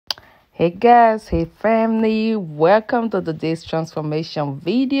Hey guys, hey family, welcome to today's transformation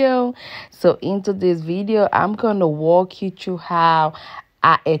video. So in today's video, I'm going to walk you through how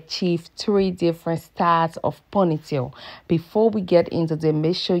I achieved 3 different styles of ponytail. Before we get into the,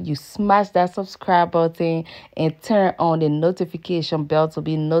 make sure you smash that subscribe button and turn on the notification bell to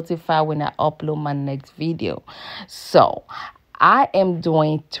be notified when I upload my next video. So I am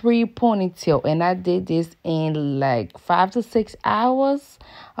doing 3 ponytail and I did this in like 5 to 6 hours.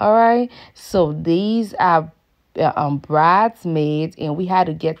 All right. So these are bridesmaids, and we had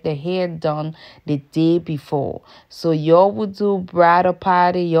to get the hair done the day before. So y'all would do bridal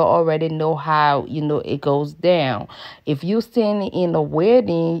party, y'all already know how it goes down. If you standing in a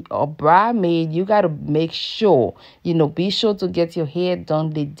wedding or bridesmaid, you got to make sure be sure to get your hair done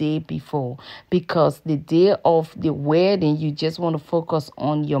the day before, because the day of the wedding you just want to focus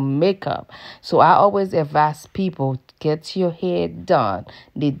on your makeup. So I always advise people, get your hair done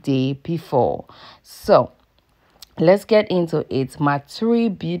the day before. So let's get into it. My 3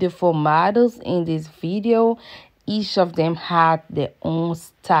 beautiful models in this video, each of them had their own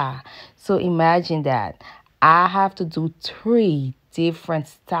style. So imagine that I have to do 3 different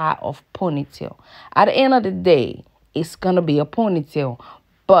style of ponytail. At the end of the day, it's gonna be a ponytail,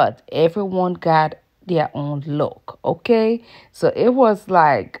 but everyone got their own look. Okay, so it was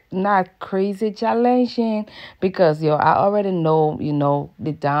like not crazy challenging, because I already know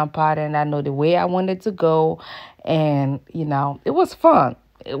the down pattern. I know the way I wanted to go, and it was fun.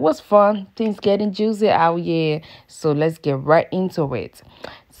 It was fun. Things getting juicy out here. So let's get right into it.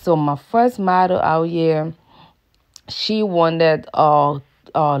 So my first model out here, she wanted a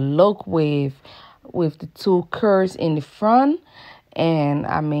look with the 2 curves in the front. And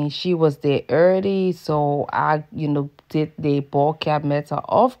I mean, she was there early, so I did the ball cap metal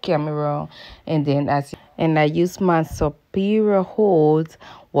off camera, and then I used my Superior Hold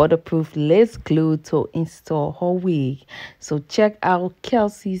waterproof lace glue to install her wig. So check out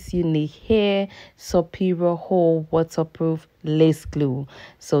Kelsey's unique hair Superior Hold waterproof lace glue.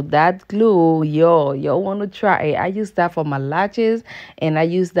 So that glue, y'all want to try it. I use that for my lashes, and I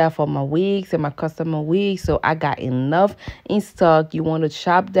use that for my wigs and my customer wigs. So I got enough in stock. You want to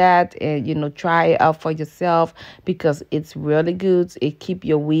shop that and try it out for yourself, because it's really good. It keep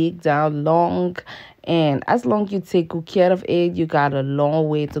your wig down long, and as long as you take good care of it, you got a long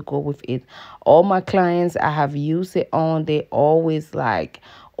way to go with it. All my clients I have used it on, they always like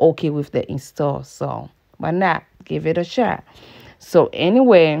okay with the install. So why not give it a shot? So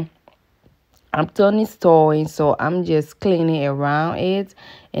anyway, I'm done installing, so I'm just cleaning around it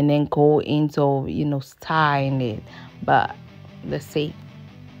and then go into styling it. But let's see.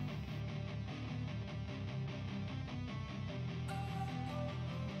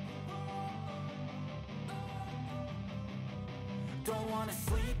 Don't wanna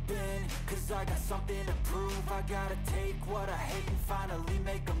sleep in, cause I got something to prove. I gotta take what I hate and finally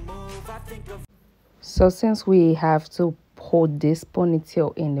make a move. I think of. So since we have to hold this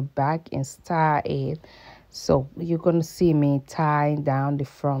ponytail in the back and style it, so you're gonna see me tying down the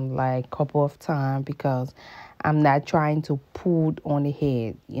front like a couple of times, because I'm not trying to pull on the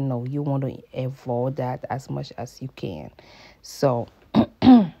head. You want to avoid that as much as you can. So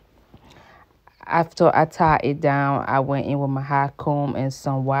after I tie it down, I went in with my hot comb and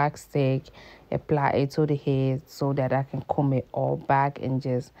some wax stick, apply it to the head so that I can comb it all back and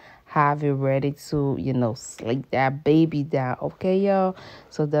just have it ready to, slick that baby down. Okay, y'all?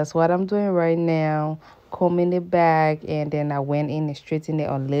 So that's what I'm doing right now, combing it back, and then I went in and straightened it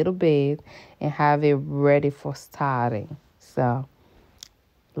a little bit and have it ready for starting. So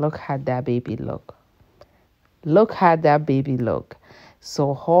look how that baby look. Look how that baby look.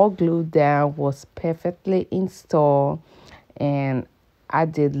 So her glue down was perfectly installed, and I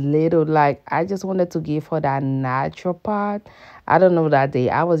did little, I just wanted to give her that natural part. I don't know, that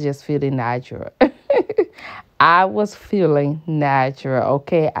day I was just feeling natural. I was feeling natural.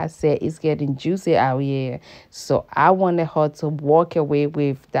 Okay, I said it's getting juicy out here, so I wanted her to walk away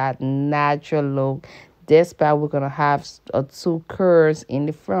with that natural look. Despite we're gonna have 2 curves in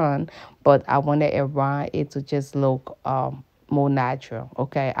the front, but I wanted around it to just look more natural.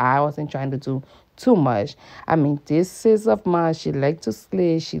 Okay, I wasn't trying to do too much. I mean, this sis of mine, she like to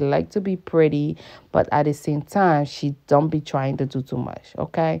slay, she like to be pretty, but at the same time she don't be trying to do too much.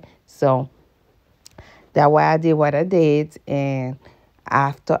 Okay, so that's why I did what I did. And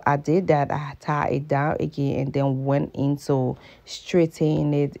after I did that, I tied it down again and then went into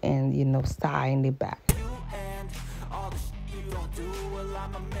straightening it and styling it back. And all the shit you don't do, well,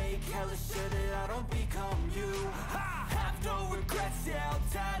 I'ma make hella sure that I don't become you. I have no regrets, yeah, I'll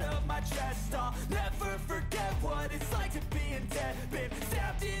tie up my chest. I'll never forget what it's like to be in debt. Been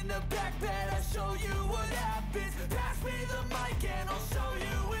stabbed in the back bed, I'll show you what happens. Pass me the mic and I'll show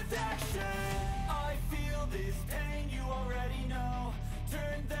you with action. I feel this pain, you already know.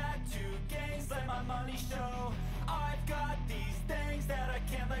 Turn that to gains, let my money show. I've got these things that I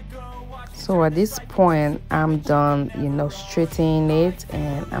can't let go. Watch. So at this point, I'm done, straightening it,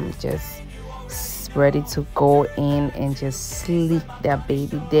 and I'm just ready to go in and just sleek that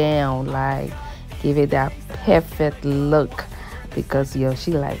baby down, like give it that perfect look. Because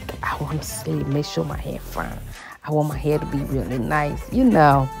she like, I want to sleep, make sure my hair fine. I want my hair to be really nice,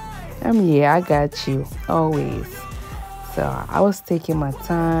 yeah, I got you always. So I was taking my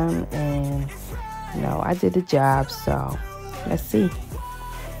time, and I did the job. So let's see.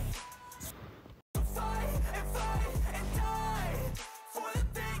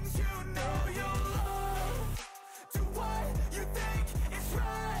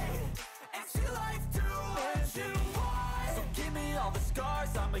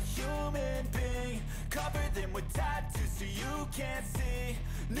 I'm a human being, cover them with tattoos so you can't see.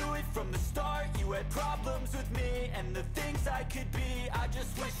 Knew it from the start, you had problems with me and the things I could be. I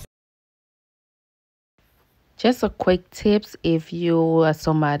just wish. Just a quick tips if you are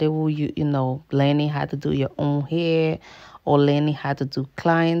somebody who learning how to do your own hair or learning how to do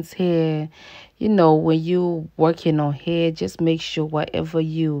clients' hair. When you working on hair, just make sure whatever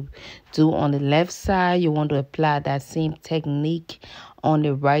you do on the left side, you want to apply that same technique on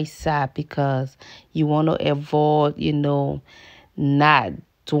the right side, because you want to avoid, not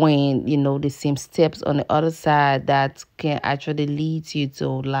doing, the same steps on the other side that can actually lead you to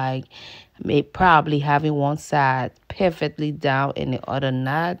like probably having one side perfectly down and the other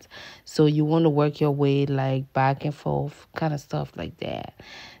not. So you want to work your way like back and forth, kind of stuff like that.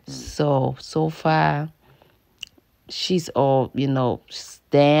 So far she's all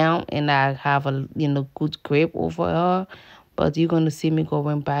down, and I have a good grip over her. But you're going to see me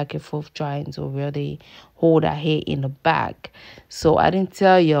going back and forth trying to really hold her hair in the back. So I didn't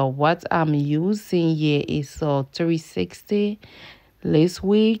tell you what I'm using here is a 360 lace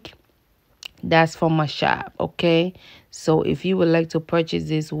wig. That's from my shop, okay? So if you would like to purchase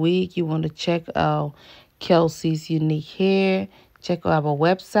this wig, you want to check out Kelsey's Unique Hair. Check out our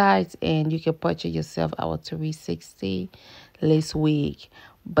website, and you can purchase yourself our 360 lace wig.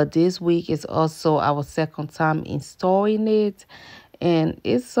 But this wig is also our second time installing it, and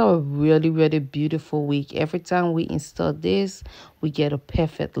it's a really, really beautiful wig. Every time we install this, we get a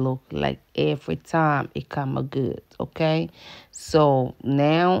perfect look, like every time it come out good, okay? So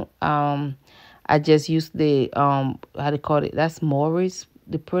now I just use the how to call it, that's Morris,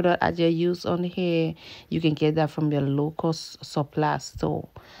 the product I just use on the hair. You can get that from your local supply store.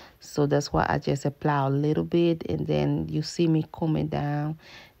 So that's why I just apply a little bit, and then you see me combing down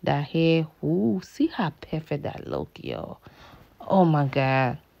that hair. Ooh, see how perfect that look, y'all. Oh my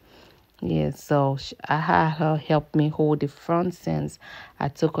God. Yeah, so I had her help me hold the front since I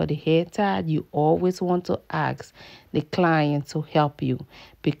took her the hair tie. You always want to ask the client to help you,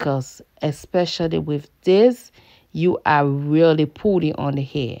 because especially with this, you are really pulling on the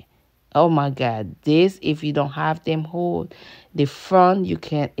hair. Oh my God, this, if you don't have them hold the front, you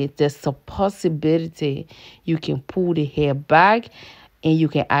can, there's a possibility you can pull the hair back, and you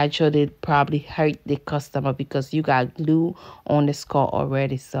can actually probably hurt the customer because you got glue on the skull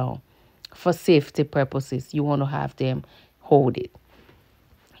already. So for safety purposes, you want to have them hold it.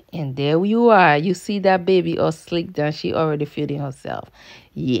 And there you are. You see that baby all slick down. She already feeding herself.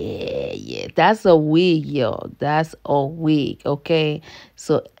 Yeah. That's a wig, y'all. That's a wig, okay?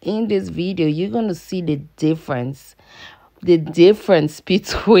 So in this video, you're going to see the difference. The difference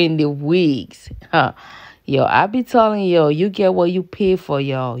between the wigs. Yo, I be telling you, you get what you pay for,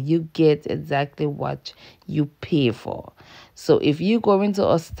 y'all. You get exactly what you pay for. So if you go into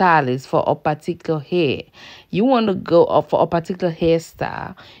a stylist for a particular hair, you want to go for a particular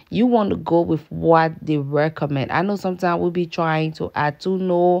hairstyle, you want to go with what they recommend. I know sometimes we'll be trying to add to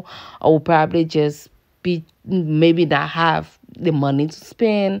know, or we'll probably just be maybe not have the money to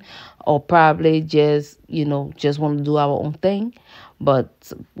spend, or probably just just want to do our own thing.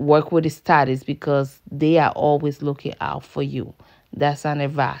 But work with the stylist, because they are always looking out for you. That's an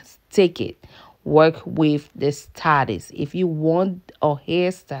advice. Take it. Work with the stylist. If you want a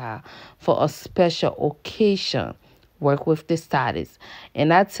hairstyle for a special occasion, work with the stylist.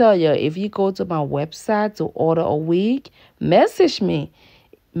 And I tell you, if you go to my website to order a wig, message me,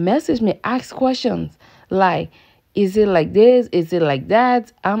 ask questions like, Is it like this? Is it like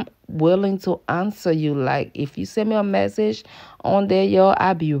that? I'm willing to answer you. Like, if you send me a message on there, y'all,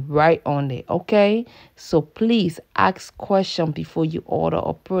 I'll be right on it. Okay? So please ask question before you order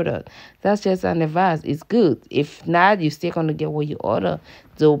a product. That's just an advice. It's good. If not, you're still gonna get what you order,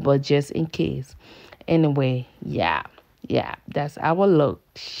 though, but just in case. Anyway, yeah. Yeah, that's our look.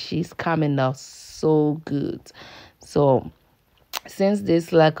 She's coming out so good. So since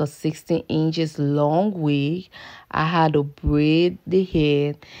this like a 16 inches long wig, I had to braid the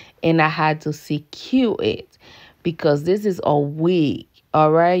head and I had to secure it because this is a wig.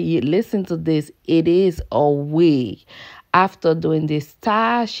 All right, you listen to this. It is a wig. After doing this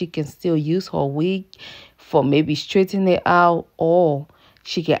style, she can still use her wig for maybe straightening it out, or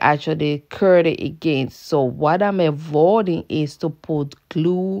she can actually curl it again. So what I'm avoiding is to put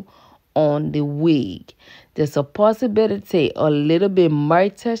glue on the wig. There's a possibility a little bit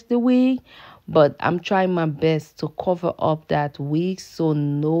might touch the wig, but I'm trying my best to cover up that wig so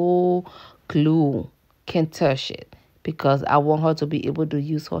no glue can touch it, because I want her to be able to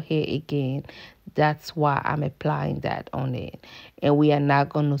use her hair again. That's why I'm applying that on it. And we are not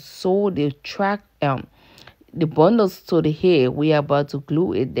going to sew the bundles to the hair. We are about to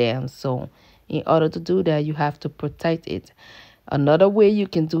glue it down. So in order to do that, you have to protect it. Another way you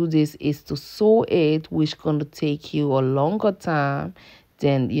can do this is to sew it, which going to take you a longer time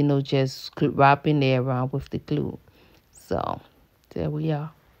than, just wrapping it around with the glue. So there we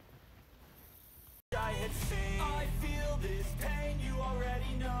are. I feel this pain, you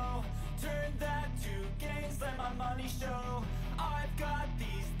already know. Turn that to gains, let my money show. I've got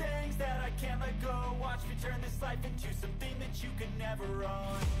these things that I can't let go. Watch me turn this life into something that you can never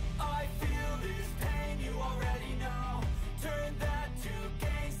own. I feel this pain, you already know. Turn that to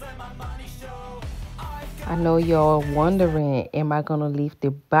gains, let my money show. I know y'all wondering, am I gonna leave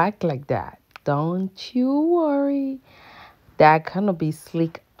the back like that? Don't you worry. That gonna be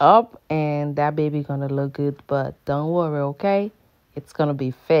slick up and that baby gonna look good, but don't worry, okay? It's gonna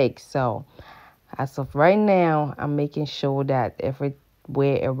be fake. So as of right now, I'm making sure that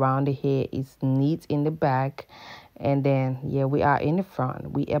everywhere around the hair is neat in the back. And then, yeah, we are in the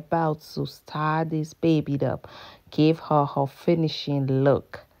front. We about to style this baby up. Give her her finishing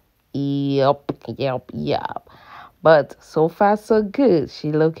look. Yep. But so far, so good.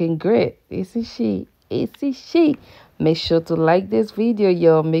 She looking great. Isn't she? Isn't she? Make sure to like this video,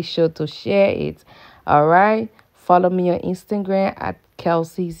 y'all. Make sure to share it. All right? Follow me on Instagram at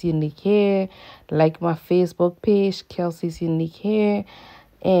Kelsey's Unique Hair. Like my Facebook page, Kelsey's Unique Hair.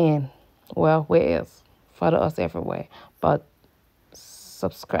 And, well, where else? Follow us everywhere. But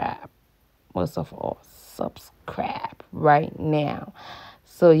subscribe. Most of all, subscribe right now.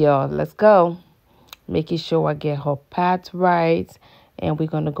 So, y'all, let's go. Making sure I get her pat right. And we're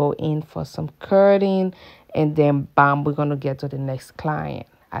going to go in for some curling. And then, bam, we're going to get to the next client.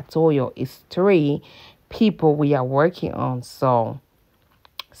 I told you, it's 3 people we are working on. So,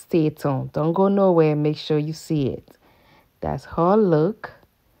 stay tuned. Don't go nowhere. Make sure you see it. That's her look.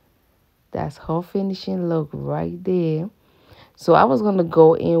 That's her finishing look right there. So, I was going to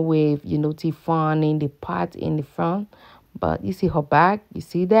go in with, Tiffany, the part in the front. But you see her back? You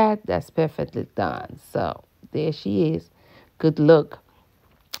see that? That's perfectly done. So, there she is. Good look.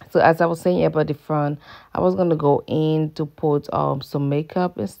 So as I was saying about the front, I was gonna go in to put some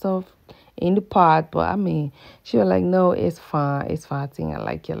makeup and stuff in the pot, but I mean, she was like, no, it's fine. It's fine. I think I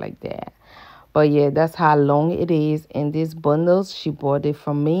like it like that. But yeah, that's how long it is. And these bundles, she bought it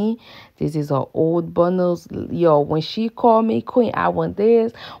from me. This is her old bundles. Yo, when she called me, Queen, I want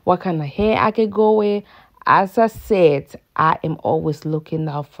this. What kind of hair I could go with? As I said, I am always looking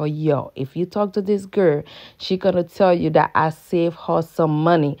out for you. If you talk to this girl, she gonna tell you that I saved her some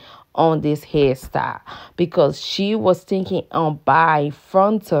money on this hairstyle, because she was thinking on buying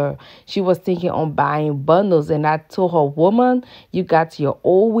Frontal. She was thinking on buying bundles, and I told her, woman, you got your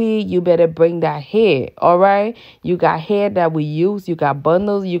old wig, you better bring that hair. All right, you got hair that we use, you got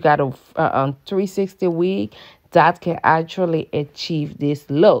bundles, you got a 360 wig that can actually achieve this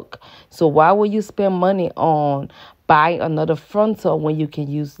look. So why would you spend money on buying another Frontal when you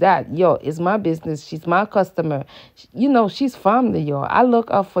can use that? Yo, it's my business. She's my customer. She's family, yo. I look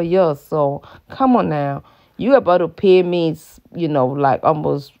out for you. So come on now. You about to pay me, like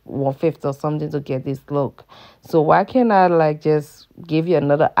almost 150 or something to get this look. So why can't I like just give you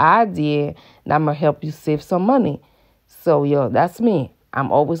another idea that might help you save some money? So, yo, that's me.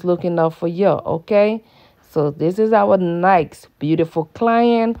 I'm always looking out for you, okay? So this is our next beautiful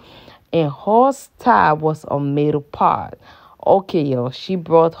client, and her style was a middle part. Okay, yo, she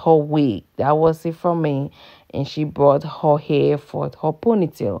brought her wig. That was it from me. and she brought her hair for her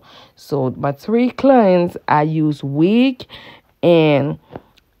ponytail. So my 3 clients, I use wig and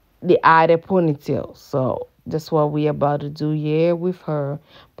the added ponytail. So that's what we about to do here with her,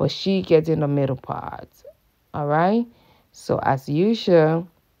 but she gets in the middle part. All right. So as usual,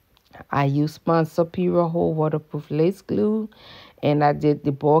 I use my Superior Whole Waterproof Lace Glue, and I did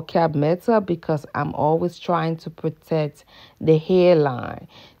the ball cap method because I'm always trying to protect the hairline.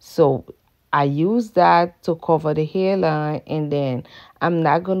 So I use that to cover the hairline, and then I'm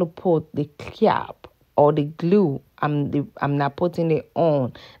not gonna put the cap or the glue. I'm not putting it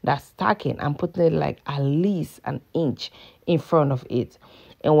on that stocking. I'm putting it like at least an inch in front of it.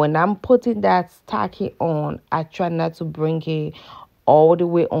 And when I'm putting that stocking on, I try not to bring it all the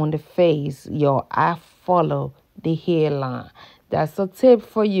way on the face. Yo, I follow the hairline. That's a tip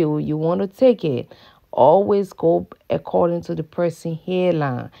for you. You want to take it. Always go according to the person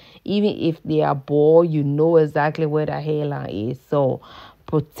hairline. Even if they are bald, you know exactly where the hairline is. So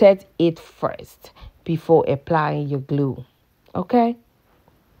protect it first before applying your glue. Okay?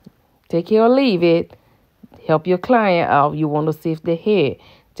 Take it or leave it. Help your client out. You want to save the hair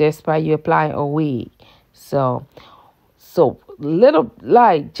just by you applying a wig. So little,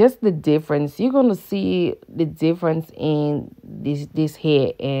 like, just the difference. You're gonna see the difference in this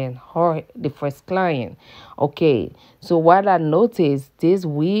hair and her, the first client. Okay, so what I noticed, this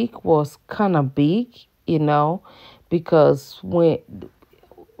wig was kind of big, because when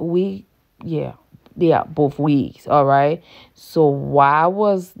we, yeah, they are both wigs, all right. So why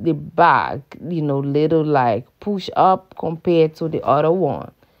was the back, little like push up compared to the other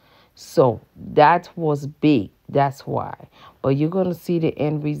one? So that was big. That's why. But you're gonna see the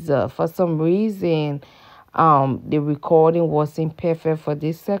end result. For some reason, the recording wasn't perfect for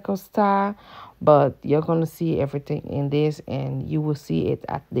this second style, but you're gonna see everything in this, and you will see it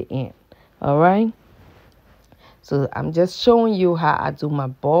at the end. All right. So I'm just showing you how I do my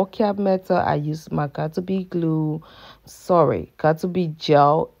ball cap method. I use my got to be glue, got to be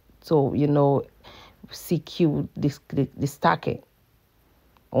gel, to secure the stocking.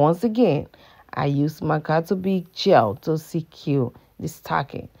 Once again, I use my got to be gel to secure the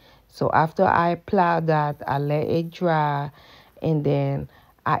stocking. So after I apply that, I let it dry, and then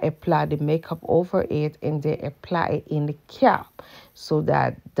I apply the makeup over it, and then apply it in the cap so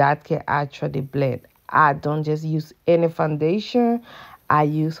that can actually blend. I don't just use any foundation. I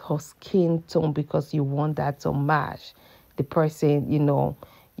use her skin tone because you want that to match the person,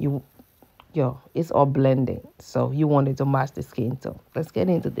 it's all blending. So you want it to match the skin tone. Let's get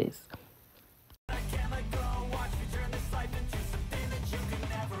into this. I can't let go, watch me turn this life into something that you can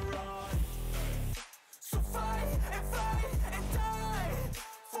never run. So fight and die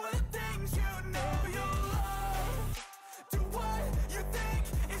for the things you know you love. Do what you think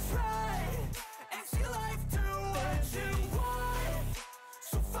is right, and see life do what you want.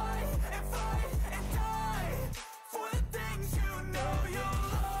 So fight and die for the things you know you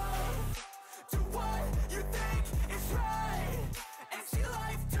love. Do what you think is right, and see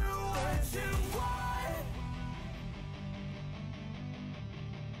life do what you want.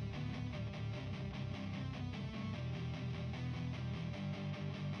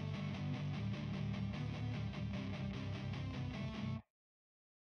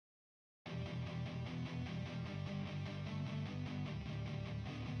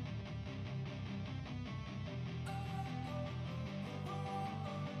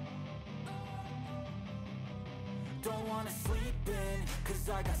 Don't wanna sleep in, cause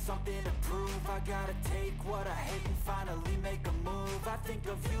I got something to prove. I gotta take what I hate and finally make a move. I think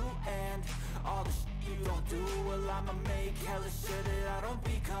of you and all the shit you don't do. Well, I'ma make hella sure that I don't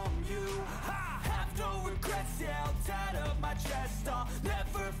become you. I have no regrets, yeah, I'll tie up my chest. I'll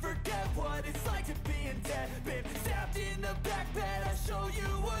never forget what it's like to be in debt. Been stabbed in the back bed, I'll show you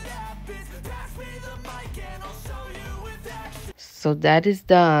what happens. Pass me the mic and I'll show you with action. So that is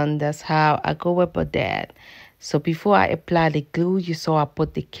done. That's how I go about that. So before I apply the glue, you saw I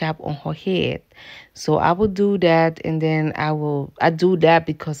put the cap on her head. So I will do that, and then I do that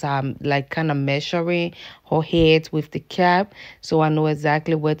because I'm like kind of measuring her head with the cap. So I know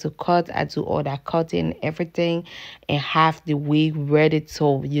exactly where to cut. I do all that cutting, everything, and have the wig ready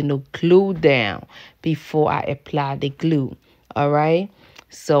to, glue down before I apply the glue. All right.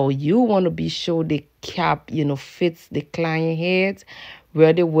 So you want to be sure the cap, fits the client head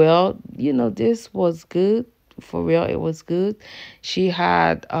really well. This was good. For real, it was good. She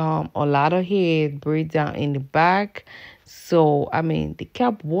had a lot of hair braid down in the back. So, I mean, the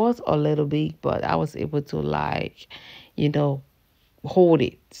cap was a little big, but I was able to hold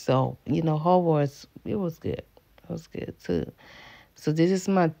it. So, it was good. It was good too. So this is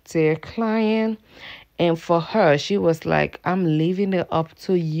my dear client. And for her, she was like, I'm leaving it up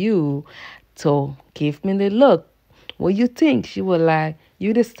to you to give me the look. What you think? She was like,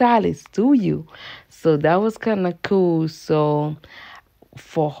 you the stylist, do you? So that was kind of cool. So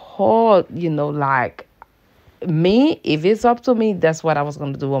for her, like me, if it's up to me, that's what I was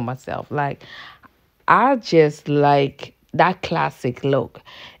going to do on myself. Like, I just like that classic look.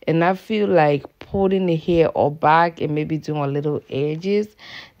 And I feel like putting the hair or back and maybe doing a little edges,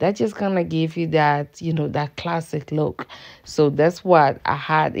 that just gonna give you that, that classic look. So that's what I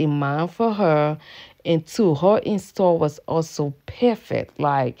had in mind for her. And two, her install was also perfect.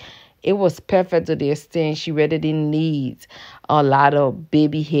 Like, it was perfect to the extent she really didn't need a lot of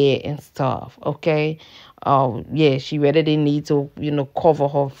baby hair and stuff. Okay. Yeah, she really didn't need to, cover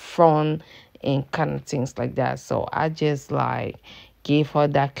her front and kind of things like that. So I just like gave her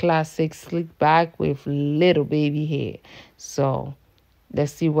that classic slick back with little baby hair. So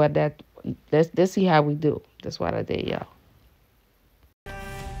let's see what that let's see how we do. That's what I did, y'all.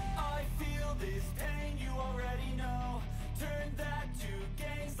 I feel this pain, you already know. Turn that to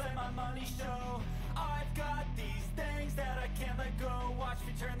gains, let my money show. I've got these things that I can't let go. Watch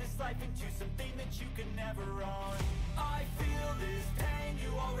me turn this life into something that you can never own. I feel this pain,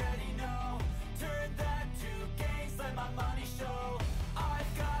 you already know. Turn that to gains, let my money show.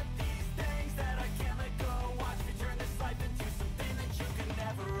 I've got these things that I can't let go. Watch me turn this life into something that you can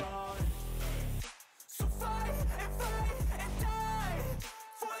never own. So fight and die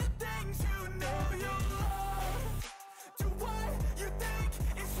for the things you know you love. Do what you think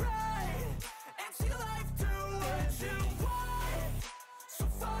is right and see life do what you want. So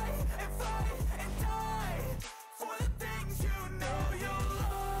fight and die for the things you know you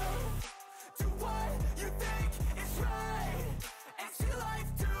love. Do what you think is right and see life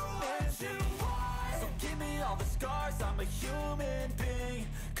do what you want. So give me all the scars, I'm a human being.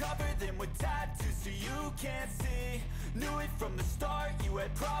 Cover them with tattoos so you can't see. Knew it from the start, you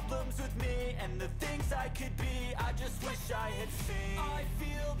had problems with me and the things I could be, I just wish I had seen. I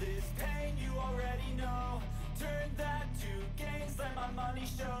feel this pain, you already know. Turn that to gains, let my money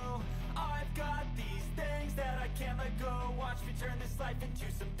show. I've got these things that I can't let go. Watch me turn this life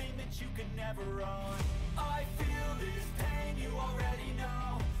into something that you can never own. I feel this pain, you already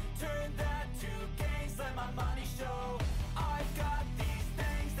know. Turn that to gains, let my money show. I've got these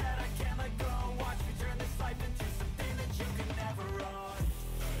things that I can't let go. Watch me turn this life into something that you can never own.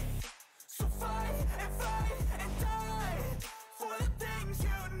 So fight and die for the things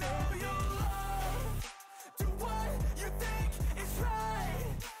you know you love. Do what you think is right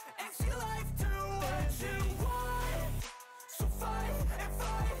and see life do what you want. So fight and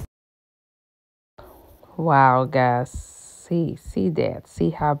fight. Wow, guys. See that. See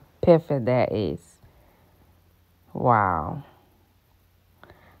how perfect that is. Wow.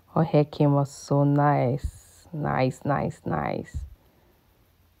 Her hair came out so nice. Nice.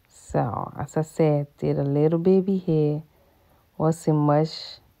 So, as I said, did a little baby hair. Wasn't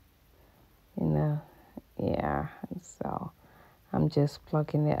much, yeah. So, I'm just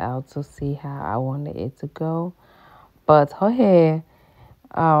plucking it out to see how I wanted it to go. But her hair,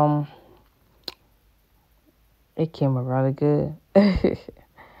 it came out really good.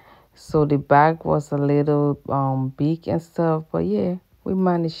 So the back was a little big and stuff, but yeah, we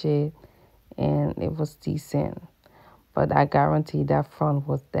managed it and it was decent. But I guarantee that front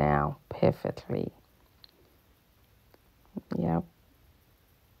was down perfectly. Yep.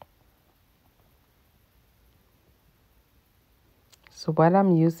 So what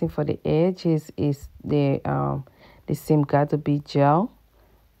I'm using for the edges is the same Got to Be gel,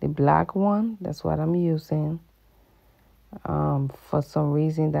 the black one. That's what I'm using. For some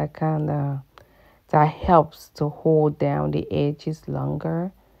reason that helps to hold down the edges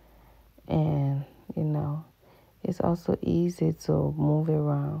longer, and it's also easy to move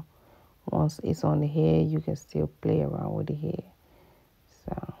around. Once it's on the hair, you can still play around with the hair.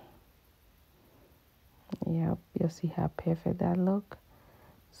 So yeah, you'll see how perfect that look.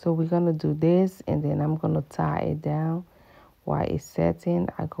 So we're gonna do this, and then I'm gonna tie it down while it's setting.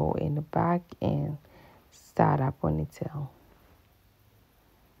 I go in the back and start our ponytail.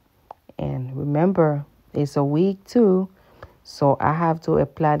 And remember, it's a wig too, so I have to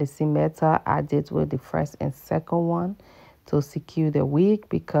apply the same method I did with the first and second one to secure the wig,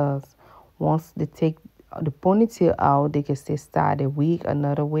 because once they take the ponytail out, they can still style the wig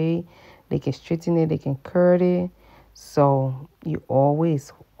another way. They can straighten it, they can curl it. So you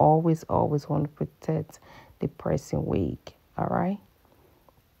always want to protect the person wig. All right.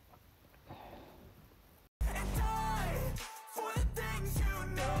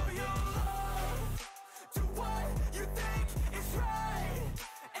 Do what you think is right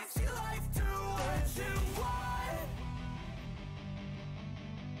and see life do what you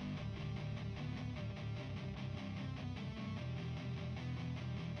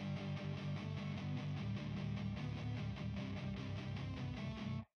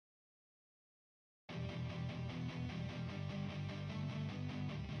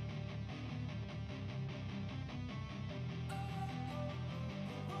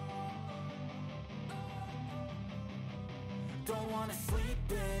don't wanna sleep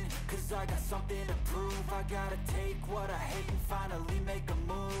in, cause I got something to prove. I gotta take what I hate and finally make a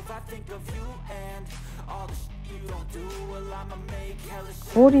move. I think of you and all the shit you don't do. Well, I'ma make hella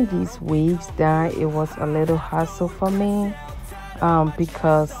shit. Holding these wigs down, it was a little hassle for me,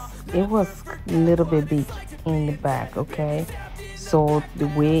 because it was a little bit big in the back, okay? So the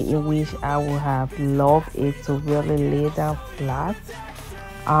way in which I would have loved it to really lay down flat,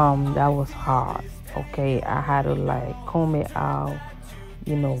 that was hard, okay? I had to like comb it out,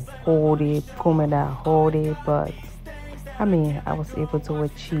 you know, hold it, comb it out, hold it, but I mean, I was able to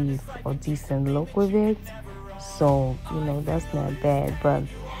achieve a decent look with it. So, you know, that's not bad. But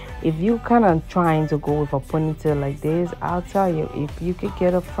if you kind of trying to go with a ponytail like this, I'll tell you, if you could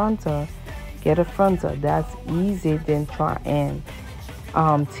get a frontal, get a frontal. That's easy than try and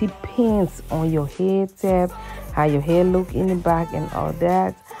depends on your hair type, how your hair look in the back and all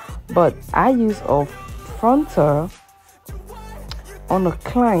that. But I use a frontal on a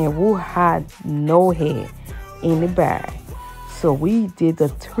client who had no hair in the back. So we did a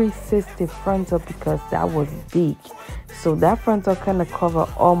 360 frontal because that was big. So that frontal kind of covered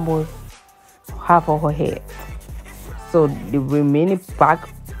almost half of her head. So the remaining back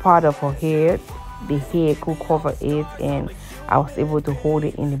part of her head, the hair could cover it, and I was able to hold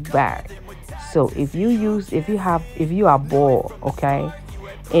it in the back. So if you are bald, okay,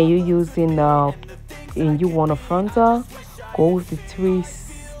 and you're using and you want a frontal, go with the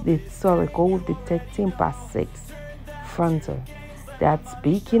 13x6 frontal. That's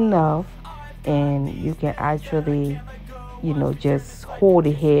big enough, and you can actually, you know, just hold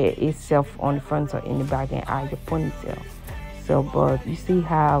the hair itself on the frontal in the back and add your ponytail. So, but you see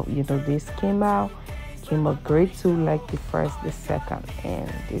how, you know, this came out great too, like the first, the second, and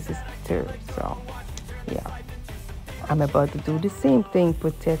this is the third. So yeah, I'm about to do the same thing,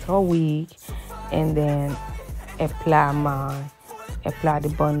 protect her wig, and then apply the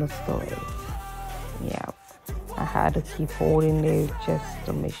bundles to it. Yeah, I had to keep holding it just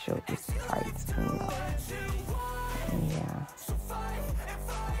to make sure it's tight enough. Yeah,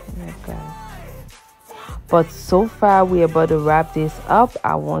 okay. But so far we're about to wrap this up.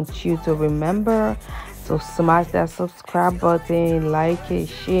 I want you to remember to smash that subscribe button, like it,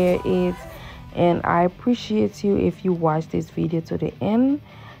 share it, and I appreciate you if you watch this video to the end.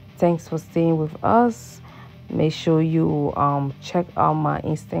 Thanks for staying with us. Make sure you check out my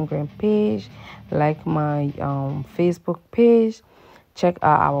Instagram page, like my Facebook page. Check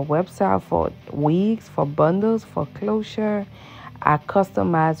out our website for wigs, for bundles, for closure. I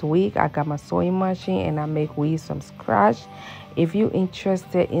customize wig. I got my sewing machine and I make wigs from scratch. If you're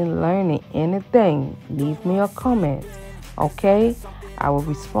interested in learning anything, leave me a comment, okay? I will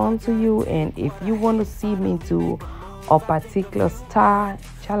respond to you. And if you want to see me do a particular style,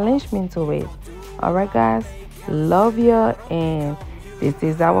 challenge me to it. All right, guys, love you. And this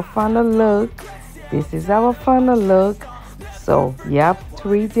is our final look. So yep,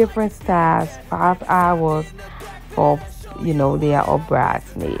 3 different styles, 5 hours for, you know, they are all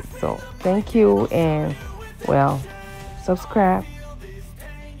bridesmaids. So thank you, and well, subscribe.